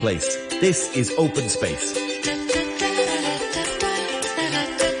Place. This is Open Space.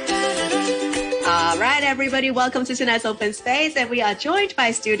 All right, everybody, welcome to tonight's Open Space, and we are joined by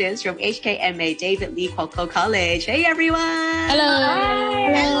students from HKMA David Lee Kwok College. Hey, everyone. Hello.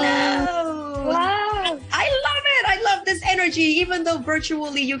 Hi. Hello. Wow. I love it. I love this energy. Even though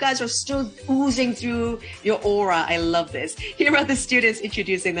virtually you guys are still oozing through your aura. I love this. Here are the students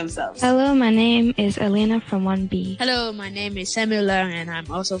introducing themselves. Hello, my name is Elena from 1B. Hello, my name is Samuel Leung, and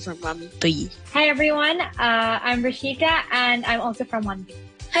I'm also from 1B. Hi everyone, I'm Rashika and I'm also from 1B.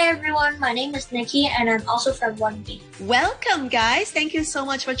 Hi everyone, my name is Nikki and I'm also from 1B. Welcome, guys. Thank you so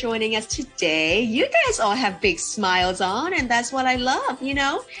much for joining us today. You guys all have big smiles on, and that's what I love, you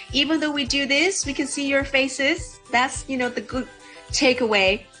know? Even though we do this, we can see your faces. That's, you know, the good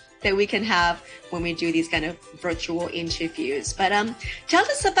takeaway that we can have when we do these kind of virtual interviews. But tell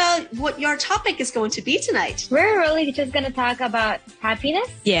us about what your topic is going to be tonight. We're really just going to talk about happiness.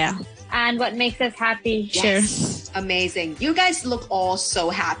 Yeah. And what makes us happy. Yes. Sure. Amazing. You guys look all so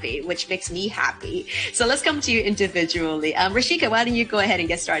happy, which makes me happy. So let's come to you individually. Rashika, why don't you go ahead and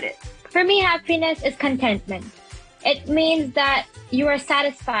get started? For me, happiness is contentment. It means that you are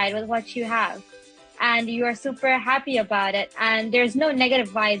satisfied with what you have and you are super happy about it, and there's no negative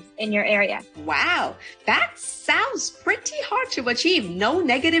vibes in your area. Wow, that sounds pretty hard to achieve. No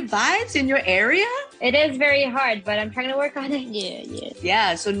negative vibes in your area? It is very hard, but I'm trying to work on it.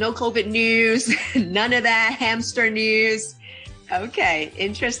 Yeah, so no COVID news, none of that hamster news. Okay,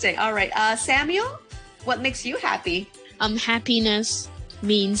 interesting. All right, Samuel, what makes you happy? Happiness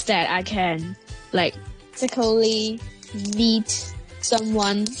means that I can, physically meet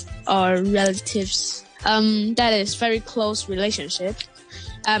someone or relatives that is very close relationship,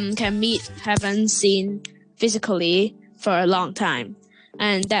 can meet, haven't seen physically for a long time,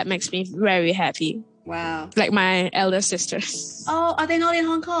 and that makes me very happy. Wow. Like my elder sister. Oh, are they not in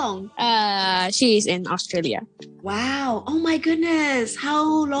Hong Kong? She is in Australia. Wow. Oh my goodness.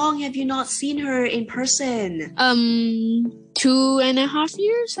 How long have you not seen her in person? 2.5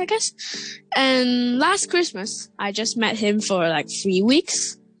 years, I guess. And last Christmas, I just met him for 3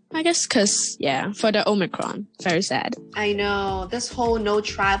 weeks, I guess, because, for the Omicron. Very sad. I know. This whole no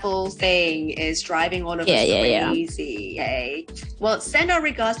travel thing is driving all of us crazy. Hey. Well, send our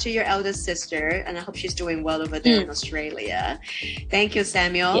regards to your eldest sister, and I hope she's doing well over there in Australia. Thank you,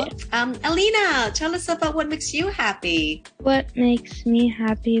 Samuel. Yeah. Alina, tell us about what makes you happy. What makes me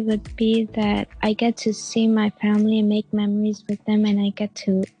happy would be that I get to see my family and make memories with them, and I get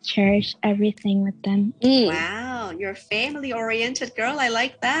to cherish everything with them. Wow, you're a family-oriented girl. I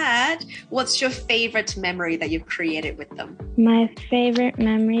like that. What's your favorite memory that you've created with them? My favorite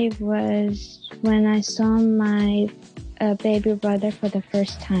memory was when I saw my baby brother for the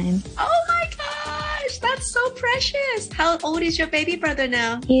first time. Oh my gosh, that's so precious. How old is your baby brother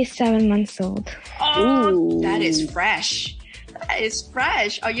now? He's 7 months old. Oh, ooh. That is fresh. That is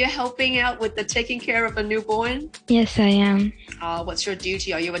fresh. Are you helping out with the taking care of a newborn? Yes, I am. What's your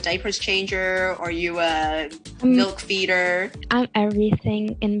duty? Are you a diapers changer? Or are you a milk feeder? I'm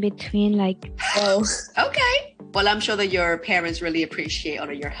everything in between, Oh, okay. Well, I'm sure that your parents really appreciate all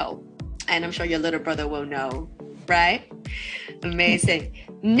of your help. And I'm sure your little brother will know, right? Amazing.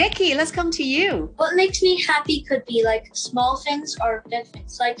 Nikki, let's come to you. What makes me happy could be small things or big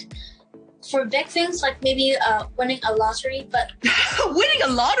things. For big things, maybe winning a lottery, but... Winning a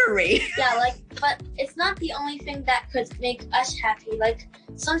lottery? Yeah, but it's not the only thing that could make us happy.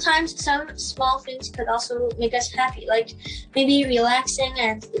 Sometimes some small things could also make us happy. Maybe relaxing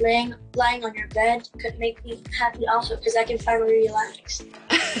and lying on your bed could make me happy also, because I can finally relax.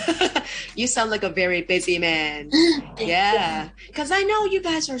 You sound like a very busy man. Yeah. Because I know you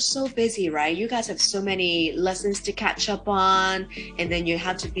guys are so busy, right? You guys have so many lessons to catch up on, and then you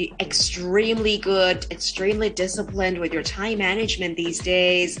have to be extremely good, extremely disciplined with your time management these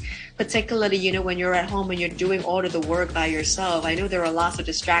days, particularly, when you're at home and you're doing all of the work by yourself. I know there are lots of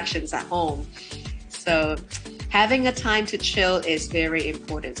distractions at home. So having a time to chill is very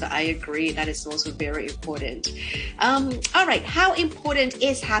important. So I agree that is also very important. All right. How important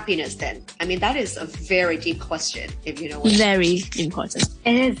is happiness then? I mean, that is a very deep question, if you know what I mean. Very important.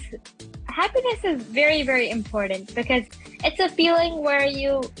 It is. Happiness is very, very important because it's a feeling where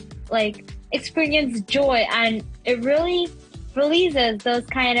you experience joy, and it really releases those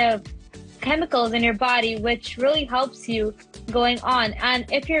kind of chemicals in your body, which really helps you going on. And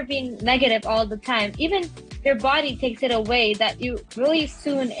if you're being negative all the time, even your body takes it away, that you really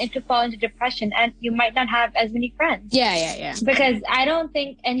soon fall into depression, and you might not have as many friends. Yeah. Because I don't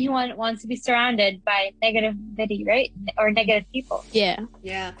think anyone wants to be surrounded by negativity, right? Or negative people. Yeah.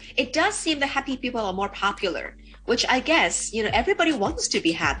 Yeah. It does seem that happy people are more popular which I guess, everybody wants to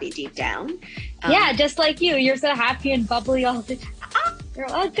be happy deep down. Yeah, just like you. You're so happy and bubbly all the time. You're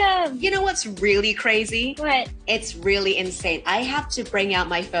welcome. You know what's really crazy? What? It's really insane. I have to bring out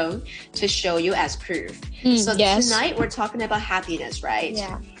my phone to show you as proof. So yes. tonight we're talking about happiness, right?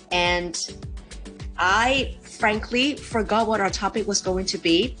 Yeah. And I frankly forgot what our topic was going to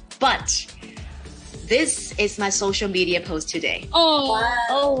be, but this is my social media post today.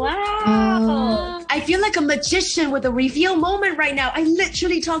 Oh, wow. I feel like a magician with a reveal moment right now. I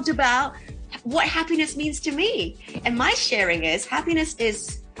literally talked about what happiness means to me. And my sharing is happiness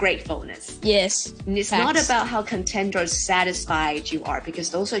is gratefulness. Yes. And it's not about how content or satisfied you are,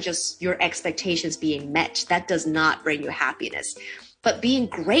 because those are just your expectations being met. That does not bring you happiness. But being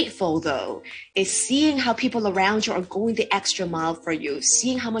grateful, though, is seeing how people around you are going the extra mile for you,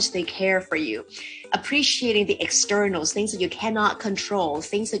 seeing how much they care for you, appreciating the externals, things that you cannot control,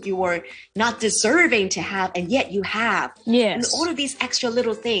 things that you were not deserving to have, and yet you have. Yes. And all of these extra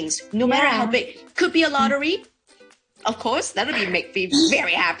little things, no matter how big, could be a lottery. Of course, that'll make me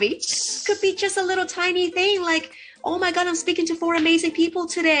very happy. Could be just a little tiny thing like, oh my God, I'm speaking to 4 amazing people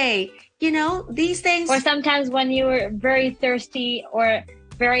today. These things. Or sometimes when you were very thirsty or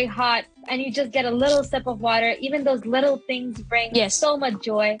very hot and you just get a little sip of water, even those little things bring so much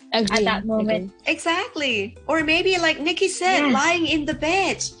joy at that moment. Exactly. Or maybe like Nikki said, lying in the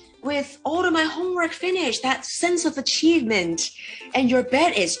bed with all of my homework finished, that sense of achievement, and your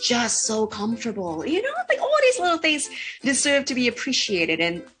bed is just so comfortable. Like all these little things deserve to be appreciated,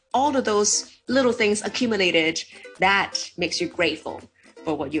 and all of those little things accumulated, that makes you grateful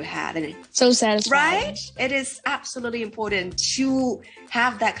for what you have. And so satisfying. Right? It is absolutely important to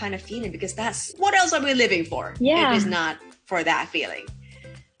have that kind of feeling, because that's what else are we living for? Yeah. It is not for that feeling.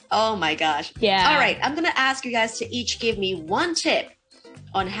 Oh my gosh. Yeah. All right. I'm going to ask you guys to each give me one tip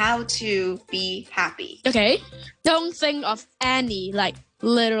on how to be happy. Okay. Don't think of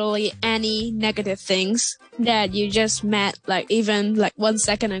literally any negative things that you just met, even 1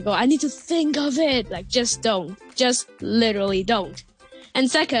 second ago. I need to think of it. Just don't. Just literally don't. And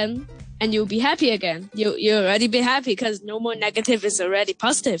second, and you'll be happy again. You already be happy because no more negative is already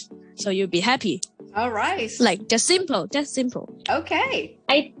positive. So you'll be happy. All right. Just simple. Okay.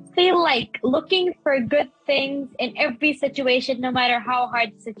 I feel like looking for good things in every situation, no matter how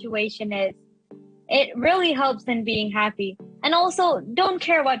hard the situation is, it really helps in being happy. And also, don't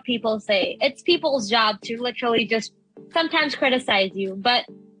care what people say. It's people's job to literally just sometimes criticize you, but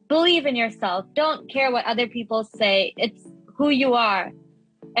believe in yourself. Don't care what other people say. It's who you are.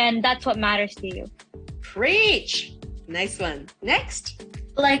 And that's what matters to you. Preach. Nice one. Next.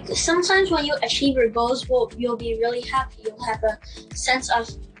 Like sometimes when you achieve your goals, you'll be really happy. You'll have a sense of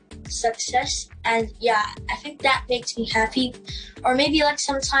success, and I think that makes me happy. Or maybe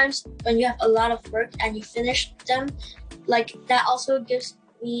sometimes when you have a lot of work and you finish them, that also gives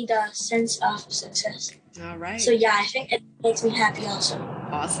me the sense of success. All right. So I think it makes me happy also.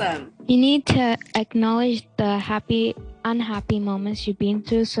 Awesome. You need to acknowledge the unhappy moments you've been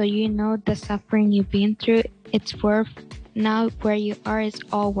through, so you know the suffering you've been through, it's worth, now where you are is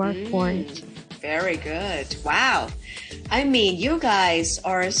all worth for it. Very good. Wow. I mean, you guys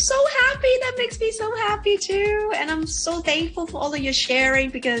are so happy. That makes me so happy too. And I'm so thankful for all of your sharing,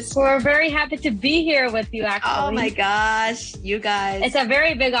 because we're very happy to be here with you, actually. Oh my gosh, you guys. It's a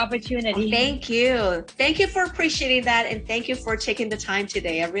very big opportunity. Thank you. Thank you for appreciating that. And thank you for taking the time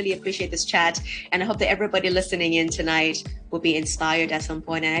today. I really appreciate this chat. And I hope that everybody listening in tonight will be inspired at some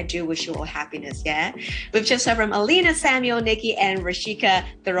point. And I do wish you all happiness. Yeah. We've just heard from Alina, Samuel, Nikki, and Rashika.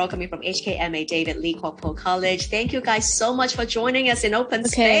 They're all coming from HKMA David Lee Kwok College. Thank you guys so much for joining us in Open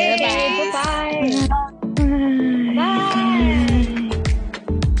Space. Bye-bye. Bye.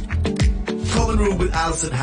 Common Room with Alison